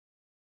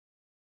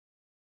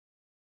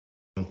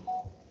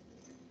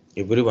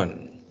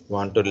everyone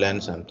want to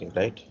learn something,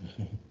 right?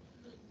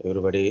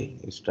 Everybody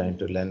is trying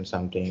to learn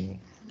something.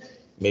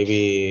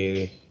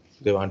 Maybe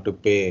they want to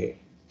pay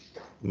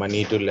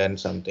money to learn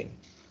something.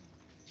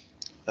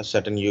 A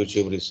certain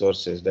YouTube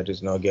resources that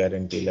is no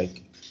guarantee.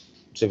 Like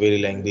it's a very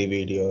lengthy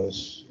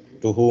videos.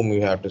 To whom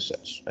you have to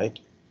search, right?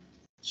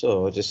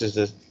 So this is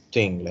the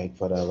thing. Like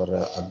for our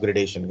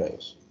upgradation,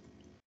 guys.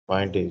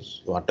 Point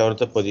is, whatever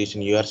the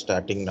position you are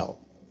starting now,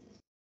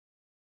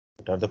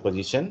 what are the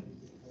position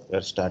you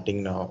are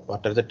starting now?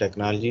 What are the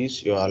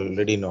technologies you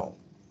already know?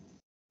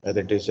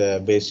 Whether it is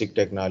basic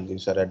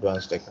technologies or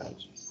advanced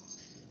technology.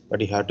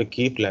 But you have to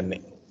keep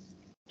learning.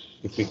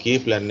 If you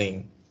keep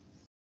learning,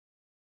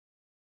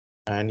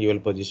 and your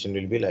position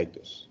will be like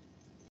this.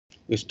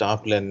 You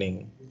stop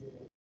learning,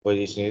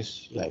 position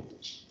is like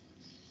this.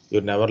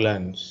 You never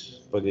learn,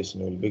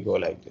 position will be go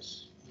like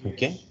this.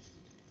 Okay.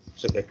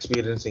 So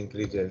experience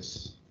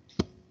increases,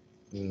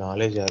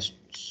 knowledge has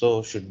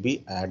so should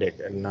be added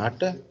and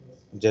not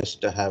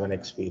just have an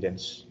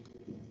experience.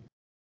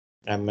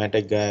 I met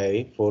a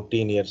guy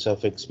 14 years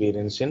of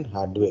experience in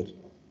hardware,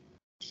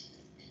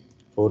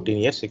 14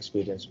 years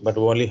experience, but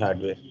only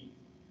hardware.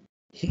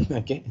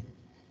 Okay,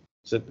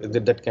 so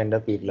that kind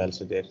of people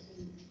also there.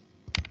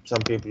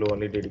 Some people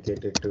only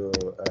dedicated to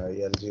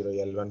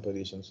L0, L1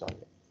 positions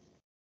only,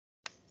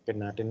 but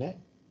not in a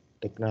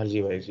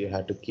technology wise. You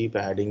have to keep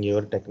adding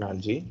your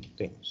technology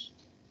things.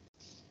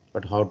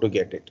 But how to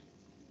get it?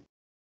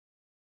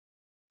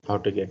 How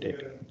to get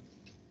it?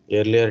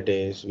 Earlier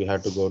days, we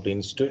had to go to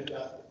institute,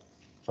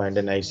 find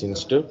a nice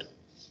institute,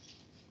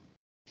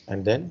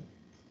 and then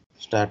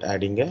start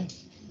adding a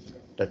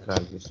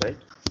technologies, right?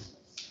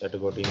 You have to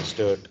go to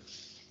institute,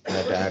 you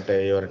have to add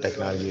your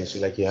technologies.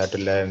 Like you have to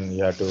learn,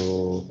 you have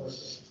to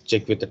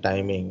check with the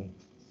timing,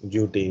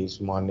 duties,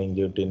 morning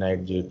duty,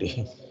 night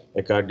duty,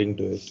 according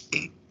to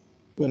it.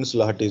 When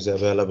slot is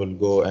available,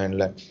 go and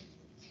learn.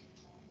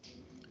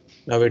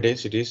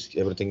 Nowadays, it is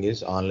everything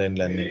is online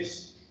learning.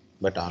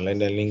 But online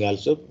learning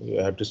also, you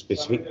have to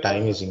specific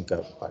time is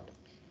incurred part.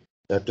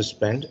 You have to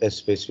spend a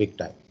specific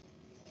time.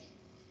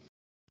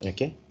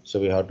 Okay, so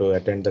we have to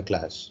attend the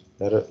class.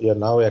 You're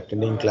now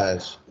attending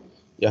class.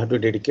 You have to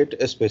dedicate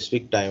a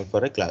specific time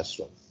for a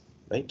classroom,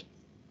 right?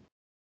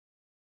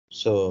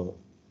 So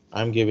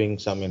I'm giving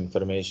some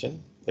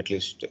information, at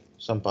least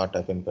some part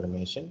of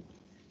information.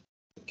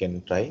 You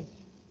can try.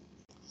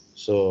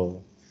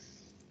 So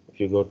if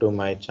you go to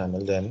my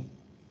channel, then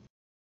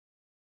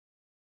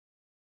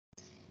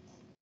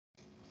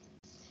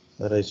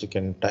otherwise you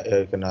can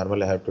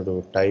normally have to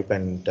do type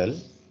and tell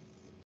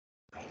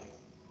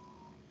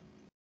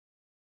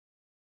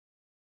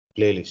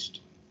playlist.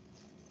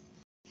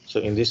 So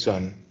in this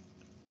one,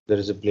 there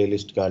is a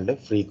playlist called a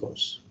free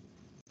course.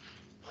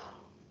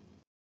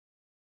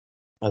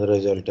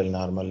 Otherwise, I will tell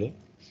normally.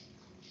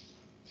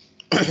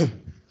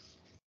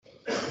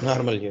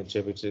 Normal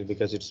YouTube, it's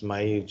because it's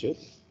my YouTube.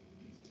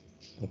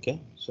 Okay,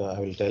 so I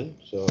will tell.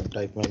 So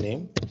type my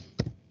name.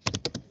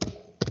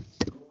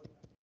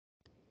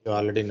 You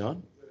already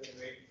know.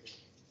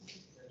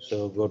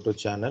 So go to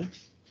channel,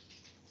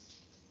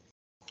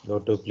 go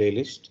to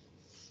playlist,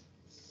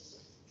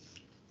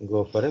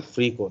 go for a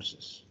free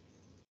courses.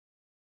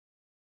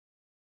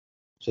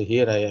 So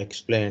here I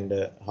explained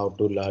how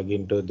to log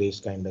into this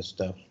kind of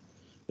stuff,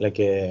 like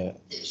a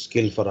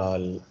skill for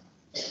all,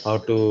 how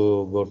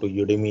to go to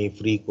Udemy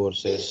free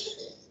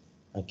courses.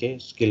 Okay,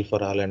 skill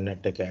for all and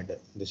NetAcad.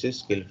 This is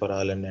skill for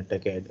all and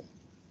NetAcad.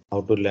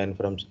 How to learn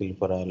from skill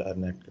for all or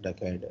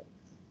NetAcad.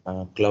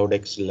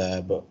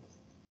 Cloudxlab,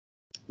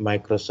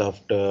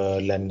 Microsoft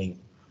Learning.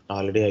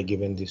 Already I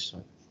given this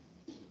one.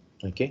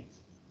 Okay.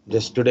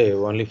 Just today,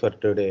 only for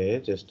today,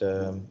 just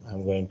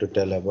I'm going to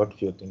tell about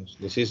few things.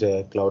 This is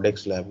a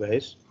Cloudxlab,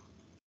 guys,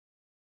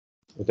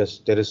 because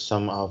there is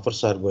some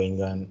offers are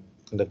going on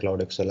in the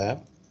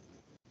Cloudxlab.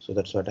 So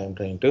that's what I'm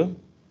trying to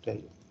tell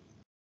you.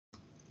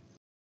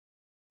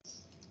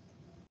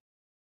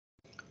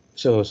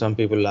 So some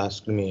people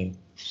asked me,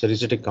 so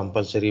is it a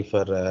compulsory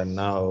for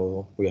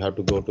now we have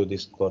to go to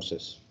these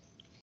courses?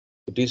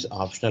 It is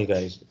optional,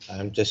 guys.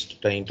 I'm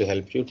just trying to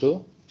help you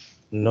to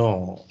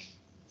know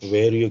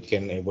where you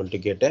can able to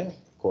get a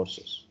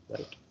courses,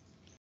 right?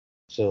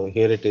 So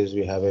here it is,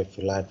 we have a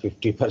flat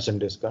 50%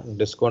 discount.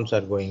 Discounts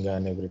are going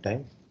on every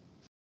time.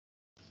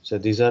 So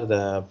these are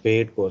the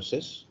paid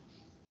courses,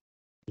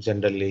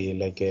 generally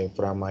like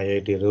from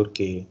IIT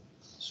Roorkee.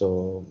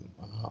 So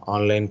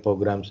online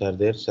programs are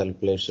there,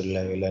 self-paced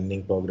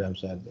learning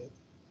programs are there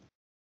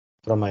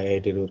from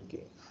IIT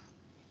Roorkee.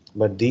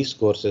 But these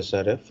courses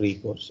are free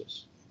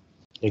courses.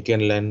 You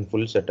can learn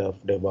full set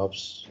of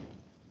DevOps,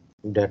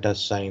 data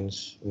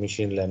science,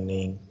 machine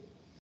learning,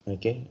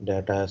 okay,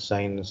 data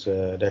science,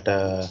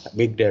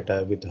 big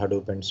data with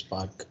Hadoop and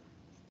Spark.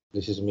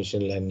 This is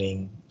machine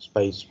learning,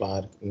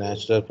 Spark,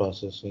 natural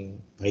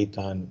processing,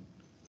 Python,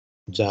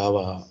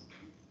 Java,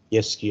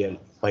 SQL,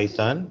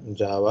 Python,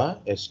 Java,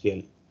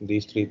 SQL.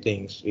 These three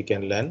things we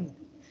can learn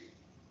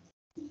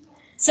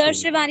Sir fully.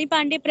 Shivani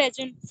Pandey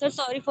present. Sir,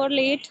 sorry for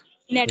late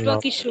No,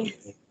 network issue.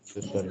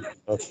 sorry.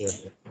 Okay,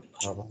 okay. No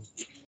problem.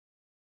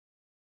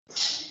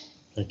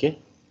 Okay,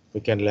 we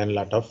can learn a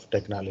lot of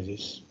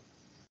technologies.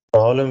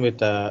 Problem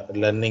with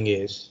learning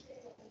is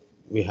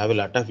we have a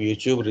lot of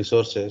YouTube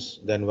resources.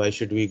 Then why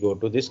should we go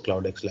to this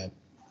Cloudxlab?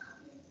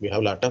 We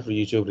have a lot of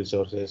YouTube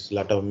resources,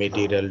 lot of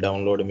material,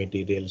 download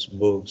materials,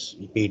 books,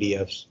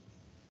 PDFs.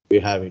 We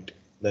have it.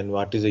 Then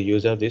what is the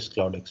use of this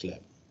Cloudxlab?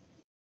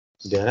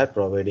 They are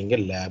providing a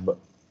lab.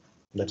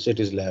 That's it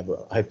is lab.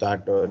 I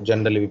thought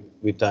generally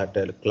we thought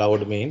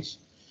cloud means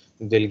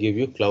they'll give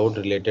you cloud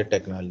related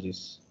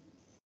technologies.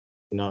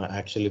 No,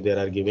 actually they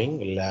are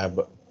giving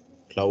lab,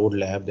 cloud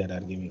lab they are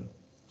giving.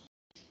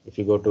 If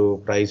you go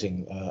to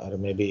pricing or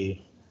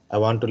maybe I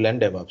want to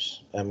learn DevOps,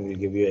 I will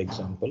give you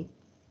example.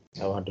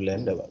 I want to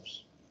learn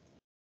DevOps.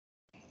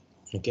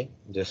 Okay,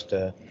 just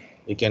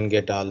you can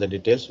get all the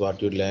details,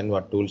 what you learn,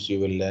 what tools you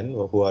will learn,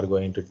 who are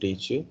going to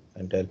teach you,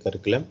 entire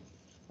curriculum,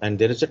 and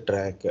there is a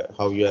track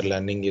how your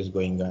learning is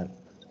going on.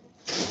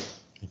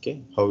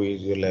 Okay, how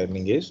is your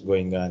learning is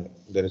going on?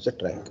 There is a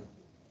track.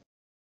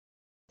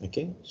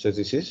 Okay, so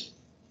this is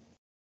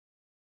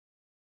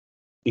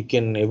you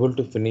can able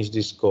to finish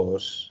this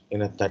course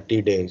in a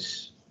 30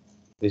 days.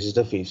 This is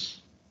the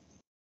fees.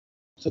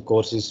 So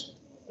course is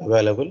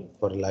available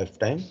for a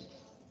lifetime,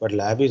 but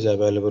lab is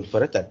available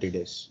for a 30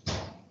 days.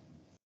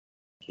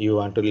 You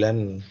want to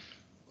learn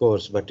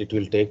course, but it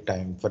will take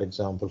time. For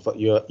example, for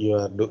you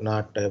are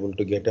not able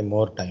to get a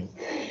more time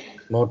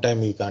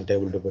you can't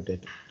able to put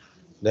it.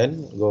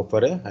 Then go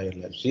for a higher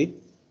lab. See,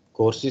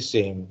 course is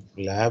same.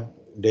 Lab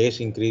days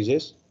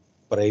increases,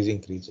 price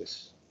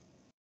increases.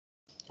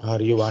 Or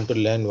you want to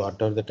learn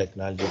what are the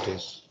technology it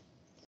is.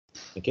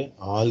 Okay,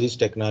 all these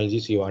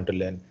technologies you want to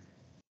learn.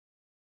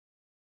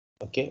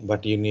 Okay,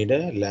 but you need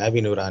a lab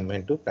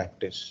environment to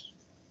practice.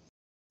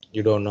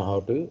 You don't know how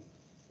to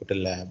put a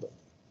lab.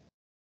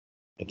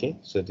 Okay,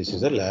 so this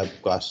is a lab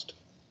cost.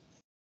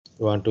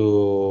 You want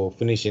to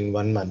finish in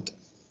 1 month.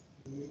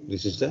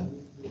 This is the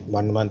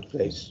 1 month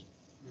price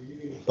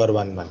per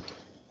 1 month.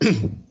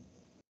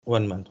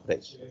 1 month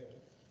price.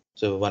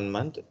 So 1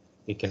 month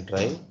you can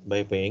try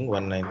by paying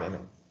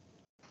 199.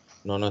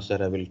 No, no, sir,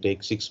 I will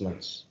take 6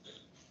 months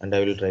and I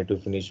will try to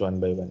finish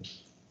one by one.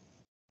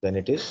 Then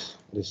it is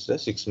this is a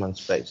 6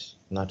 months price,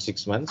 not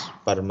 6 months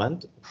per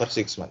month for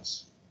 6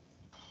 months.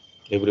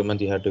 Every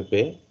month you have to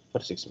pay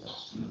for 6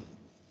 months.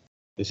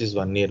 This is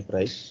 1 year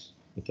price.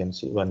 You can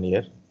see 1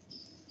 year.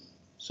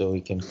 So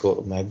you can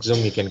go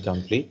maximum you can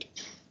complete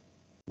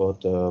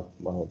both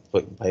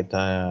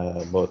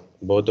Python,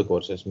 both the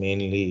courses,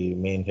 mainly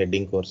main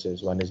heading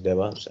courses. One is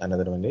DevOps,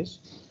 another one is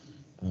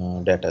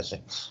data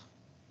science.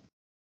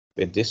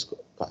 With this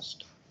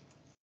cost,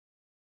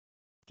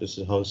 this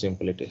is how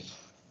simple it is.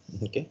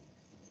 Okay,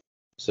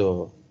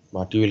 so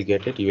what you will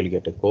get it, you will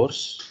get a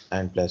course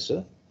and plus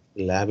a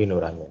lab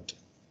environment.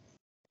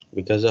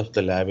 Because of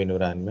the lab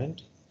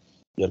environment,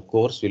 your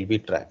course will be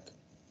tracked.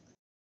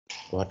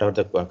 What are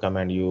the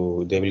command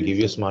you? They will give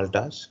you small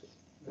task.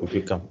 If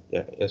you come,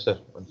 yeah, yes, sir.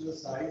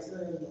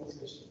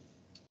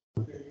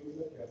 Okay.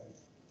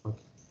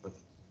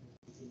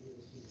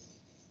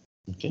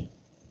 Okay.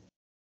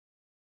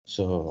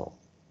 So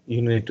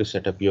you need to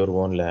set up your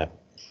own lab.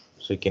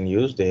 So you can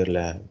use their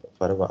lab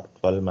for about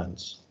 12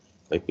 months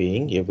by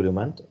paying every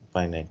month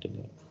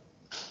 599.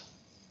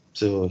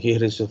 So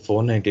here is a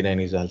 499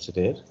 is also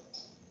there,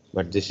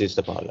 but this is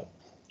the problem.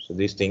 So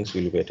these things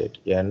will get it.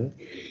 An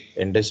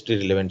industry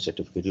relevant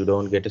certificate. You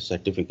don't get a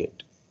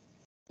certificate.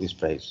 This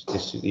price.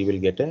 This you will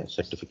get a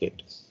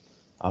certificate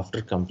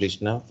after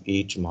completion of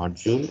each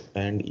module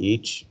and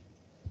each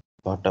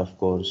part of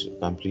course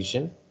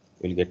completion.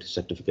 Will get a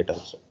certificate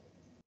also.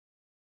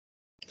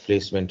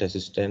 Placement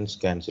assistance,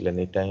 cancel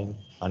anytime,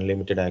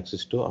 unlimited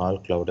access to all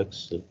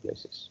Cloudx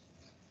places.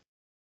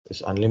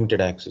 It's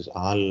unlimited access.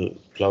 All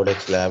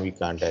Cloudxlab you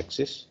can't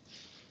access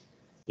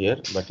here,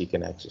 but you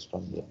can access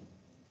from here.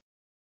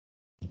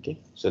 Okay,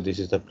 so this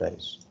is the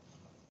price.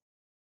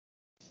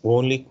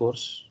 Only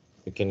course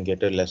you can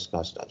get a less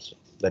cost also.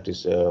 That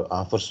is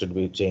offers should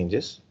be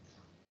changes.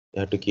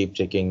 You have to keep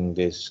checking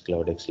this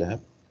Cloudxlab.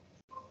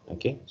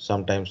 Okay,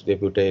 sometimes they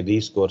put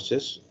these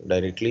courses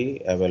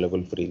directly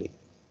available freely.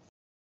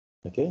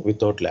 Okay,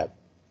 without lab.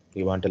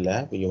 You want a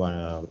lab,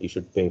 you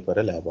should pay for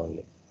a lab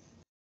only.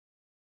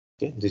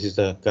 Okay, this is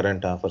the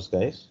current offers,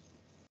 guys.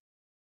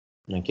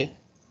 Okay,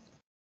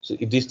 so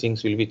these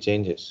things will be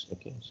changes.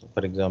 Okay, so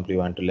for example, you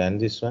want to learn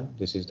this one.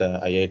 This is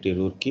the IIT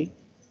Roorkee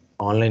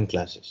online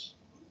classes.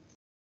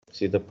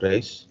 See the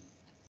price.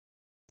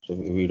 So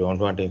we don't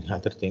want any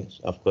other things.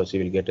 Of course,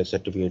 you will get a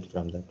certificate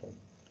from that one.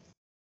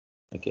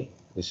 Okay,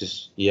 this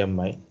is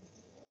EMI.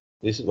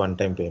 This is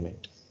one-time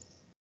payment.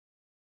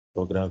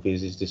 Program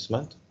fees is this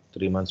month,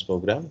 3 months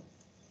program.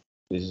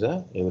 This is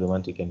a every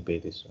month you can pay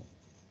this one.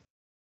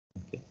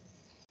 Okay,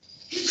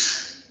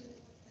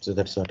 so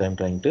that's what I'm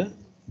trying to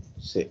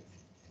say.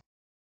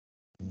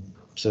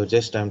 So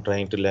just I'm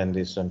trying to learn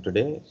this one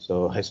today.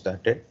 So I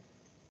started.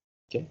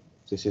 Okay,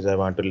 this is I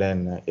want to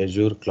learn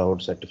Azure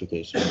Cloud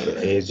Certification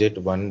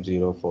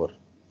AZ104.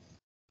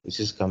 This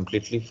is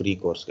completely free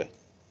course, guy.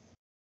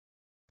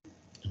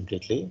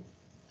 Completely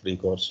free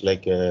course.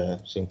 Like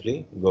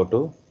simply go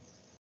to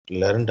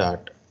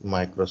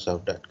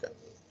learn.microsoft.com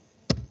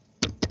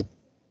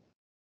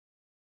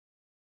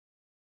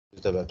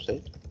is the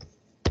website.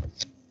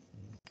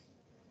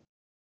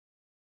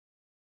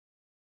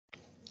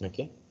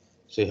 Okay,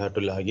 so you have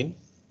to log in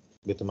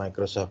with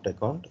Microsoft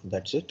account.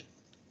 That's it.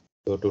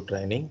 Go to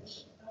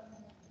trainings.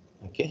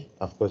 Okay,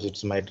 of course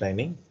it's my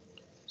training.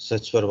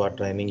 Search for what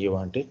training you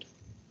want it,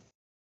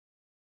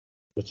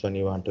 which one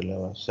you want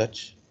to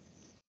search,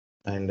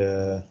 and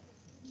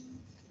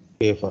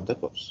pay for the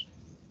course.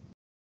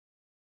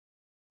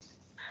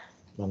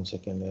 1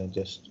 second,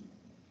 just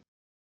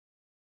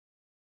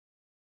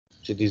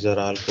see, these are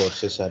all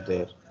courses are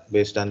there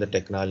based on the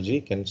technology.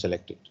 You can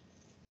select it.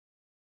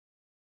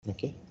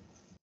 Okay,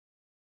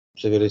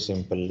 so very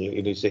simple.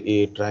 It is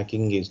a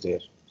tracking is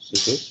there.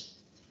 See this.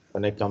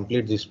 When I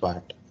complete this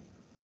part,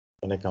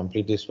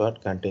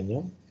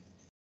 continue.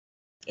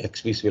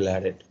 XPs will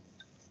add it.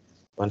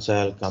 Once I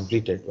have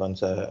completed,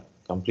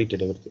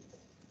 everything.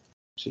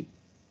 See,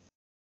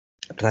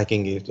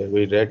 tracking is there.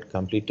 We read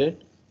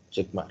completed,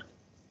 check mark.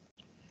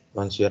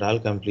 Once you are all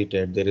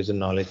completed, there is a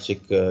knowledge check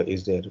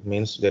is there.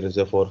 Means there is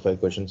a 4 or 5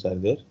 questions are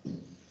there.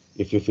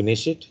 If you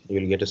finish it, you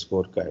will get a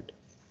scorecard.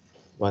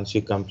 Once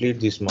you complete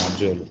this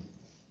module,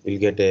 you'll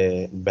get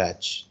a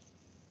batch.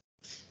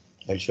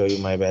 I'll show you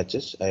my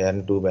batches. I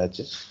earn 2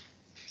 batches.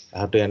 I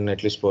have to earn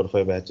at least 4 or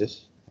 5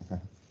 batches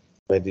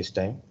by this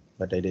time,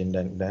 but I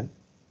didn't done.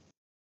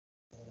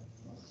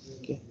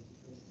 Okay,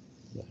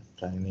 yeah,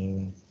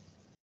 training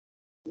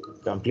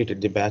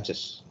completed the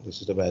batches.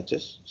 This is the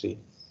batches. See,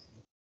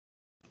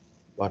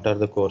 what are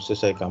the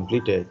courses I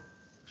completed?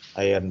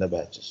 I earn the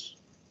batches.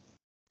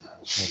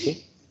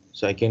 Okay,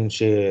 so I can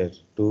share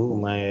to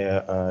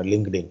my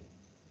LinkedIn.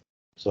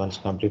 So once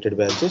completed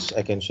batches,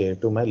 I can share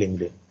to my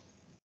LinkedIn.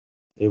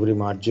 Every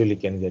module you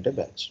can get a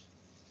batch.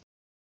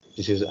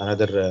 This is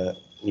another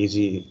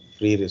easy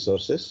free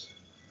resources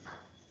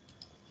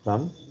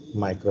from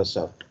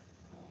Microsoft.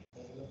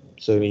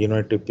 So you don't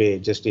have to pay,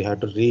 just you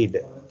have to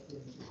read.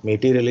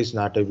 Material is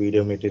not a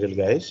video material,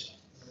 guys.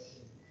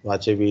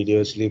 Watch a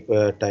video, sleep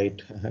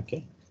tight.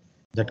 Okay,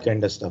 that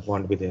kind of stuff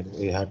won't be there.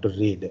 You have to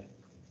read.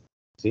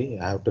 See,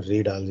 I have to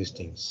read all these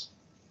things.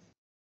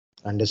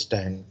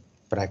 Understand,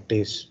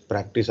 practice.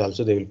 Practice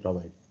also they will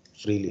provide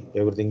freely.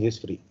 Everything is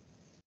free.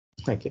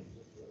 Okay.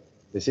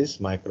 This is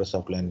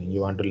Microsoft Learning.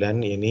 You want to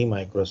learn any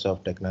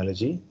Microsoft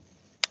technology,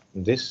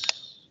 this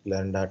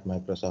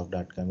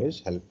learn.microsoft.com is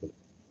helpful.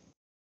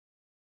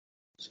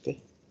 Okay.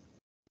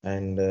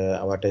 And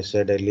what I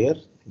said earlier,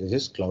 this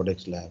is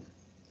Cloudxlab.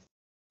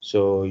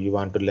 So you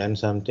want to learn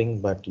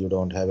something, but you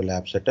don't have a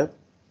lab setup.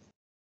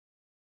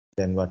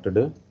 Then what to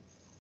do?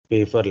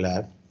 Pay for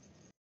lab,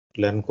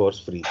 learn course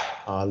free.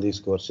 All these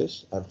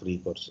courses are free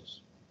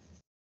courses.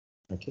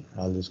 Okay,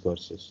 all these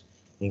courses,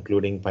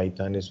 including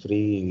Python is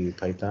free,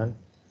 Python,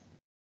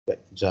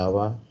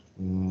 Java,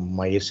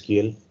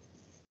 MySQL.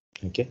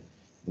 Okay,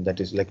 that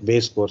is like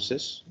base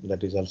courses,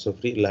 that is also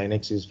free.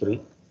 Linux is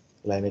free.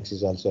 Linux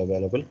is also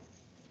available.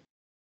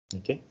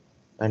 Okay,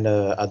 and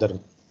other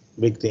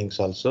big things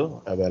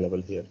also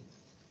available here.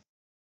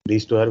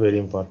 These two are very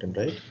important,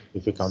 right?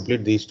 If you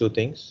complete these two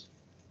things,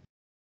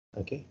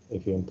 okay,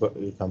 if you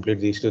complete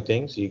these two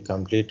things, you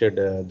completed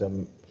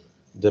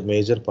the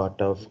major part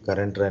of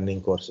current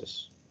running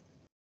courses.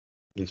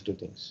 These two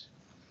things.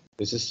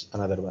 This is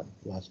another one,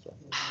 last one.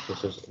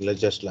 This is let's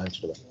just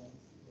launched one.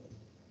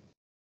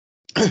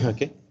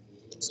 Okay,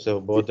 so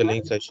both the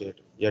links I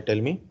shared. Yeah, tell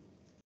me.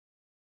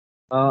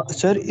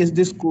 Sir, is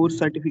this course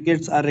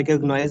certificates are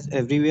recognized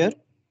everywhere?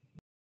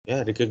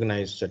 Yeah,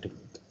 recognized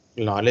certificate.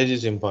 Knowledge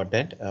is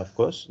important, of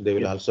course. They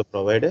will Yes. also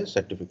provide a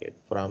certificate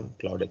from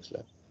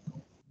Cloudxlab.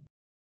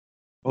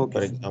 Okay,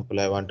 For sir. example,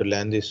 I want to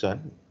learn this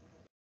one.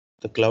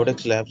 The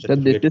Cloudxlab So this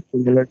certificate. is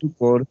similar to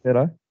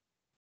Coursera.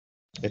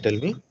 You tell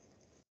me.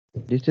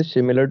 This is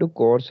similar to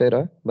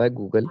Coursera by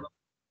Google.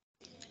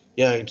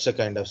 Yeah, it's a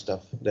kind of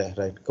stuff there,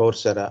 right?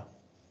 Coursera,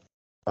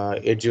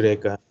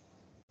 Edureka,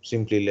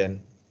 Simply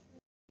Learn,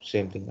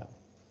 same thing now.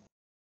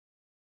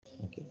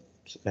 Okay,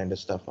 it's a kind of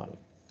stuff on it.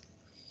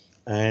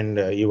 And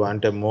you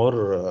want a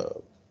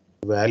more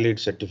valid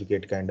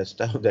certificate kind of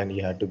stuff, then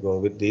you have to go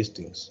with these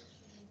things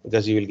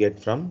because you will get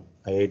from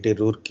IIT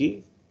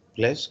Roorkee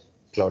plus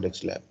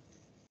Cloudxlab.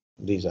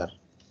 These are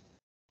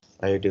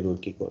IIT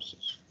Roorkee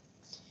courses.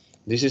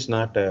 This is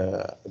not,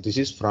 this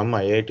is from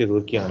IIT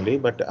Roorkee only,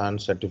 but on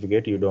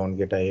certificate you don't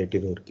get IIT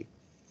Roorkee.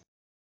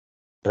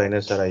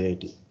 Trainers are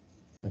IIT.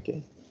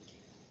 Okay,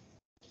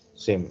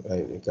 same,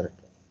 correct.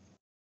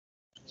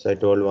 So I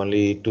told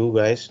only 2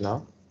 guys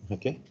now.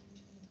 Okay,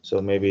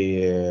 so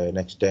maybe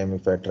next time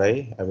if I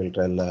try, I will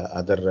try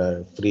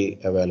other free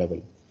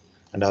available.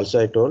 And also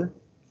I told,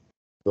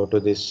 go to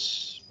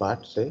this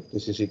part, say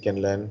this is you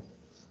can learn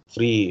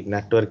free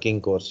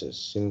networking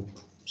courses in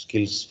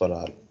skills for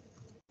all.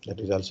 That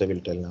is also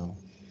will tell now.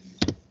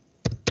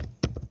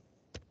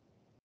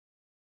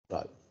 For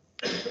all.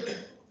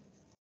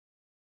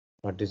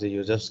 What is the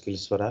use of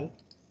skills for all?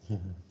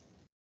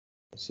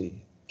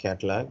 See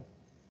catalog.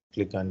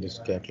 Click on this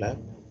catalog.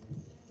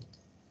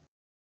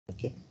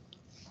 Okay.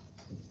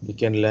 You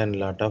can learn a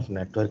lot of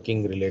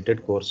networking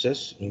related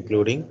courses,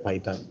 including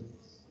Python,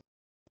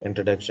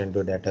 Introduction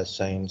to Data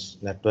Science,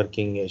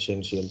 Networking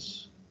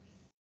Essentials,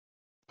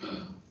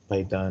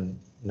 Python,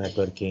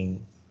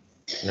 Networking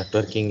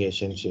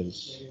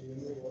Essentials.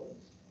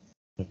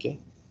 Okay.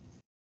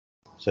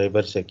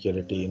 Cyber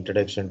Security,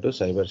 Introduction to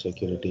Cyber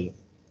Security,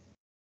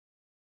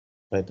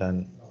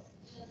 Python,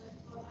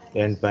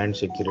 Endpoint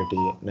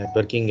Security,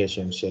 Networking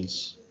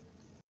Essentials.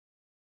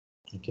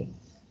 Okay.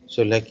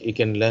 So like you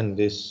can learn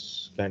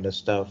this kind of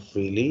stuff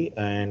freely,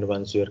 and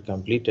once you are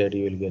completed,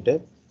 you will get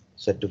a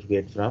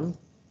certificate from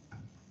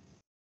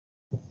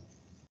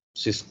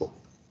Cisco,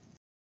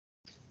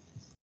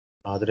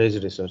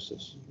 authorized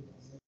resources.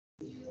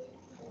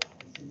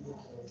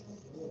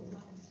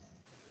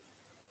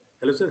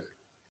 Hello, sir.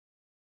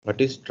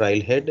 What is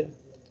Trailhead?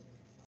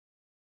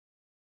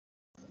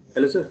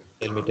 Hello, sir.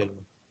 Tell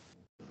me.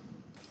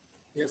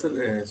 Yes,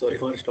 sir. Sorry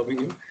for stopping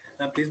you.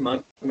 Please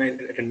mark my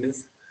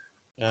attendance.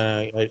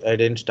 I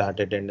didn't start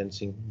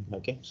attendancing.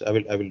 Okay, so I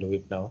will do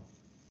it now.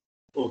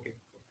 Okay.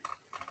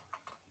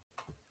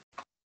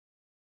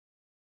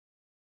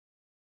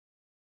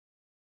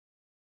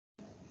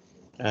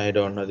 I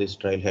don't know this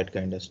Trailhead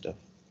kind of stuff.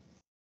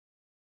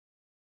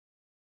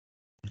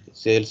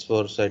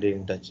 Salesforce, I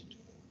didn't touch it.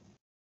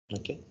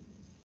 Okay,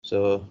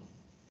 so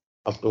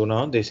up to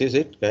now, this is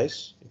it,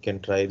 guys. You can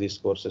try these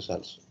courses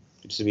also.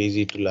 It's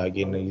easy to log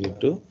in, easy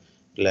to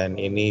learn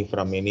any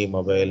from any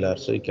mobile, or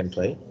so you can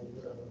try.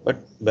 But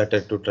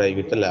better to try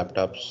with the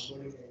laptops.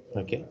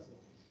 Okay,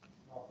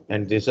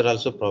 and these are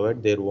also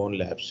provide their own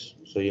labs,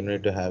 so you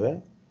need to have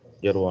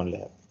your own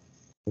lab,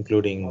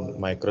 including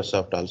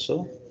Microsoft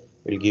also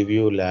will give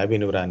you lab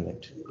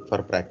environment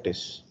for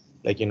practice,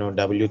 like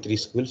W3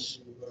 schools.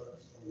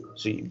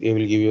 So they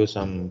will give you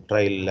some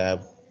trial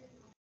lab.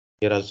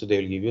 Here also they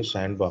will give you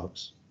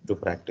sandbox to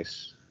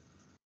practice.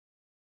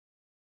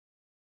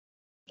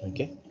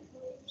 Okay,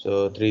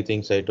 so three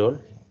things I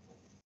told.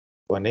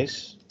 One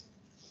is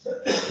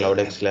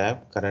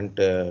Cloudxlab current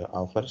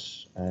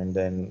offers, and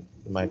then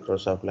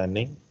Microsoft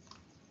Learning,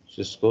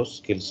 Cisco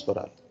Skills for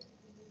All.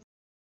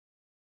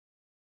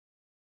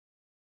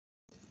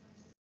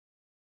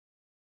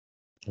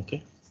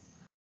 Okay.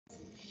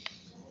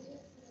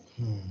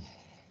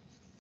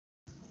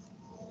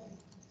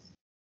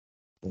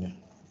 Yeah,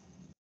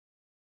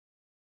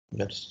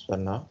 that's for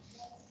now.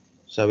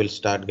 So I will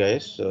start,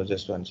 guys. So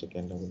just 1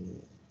 second, I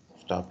will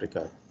stop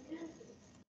record.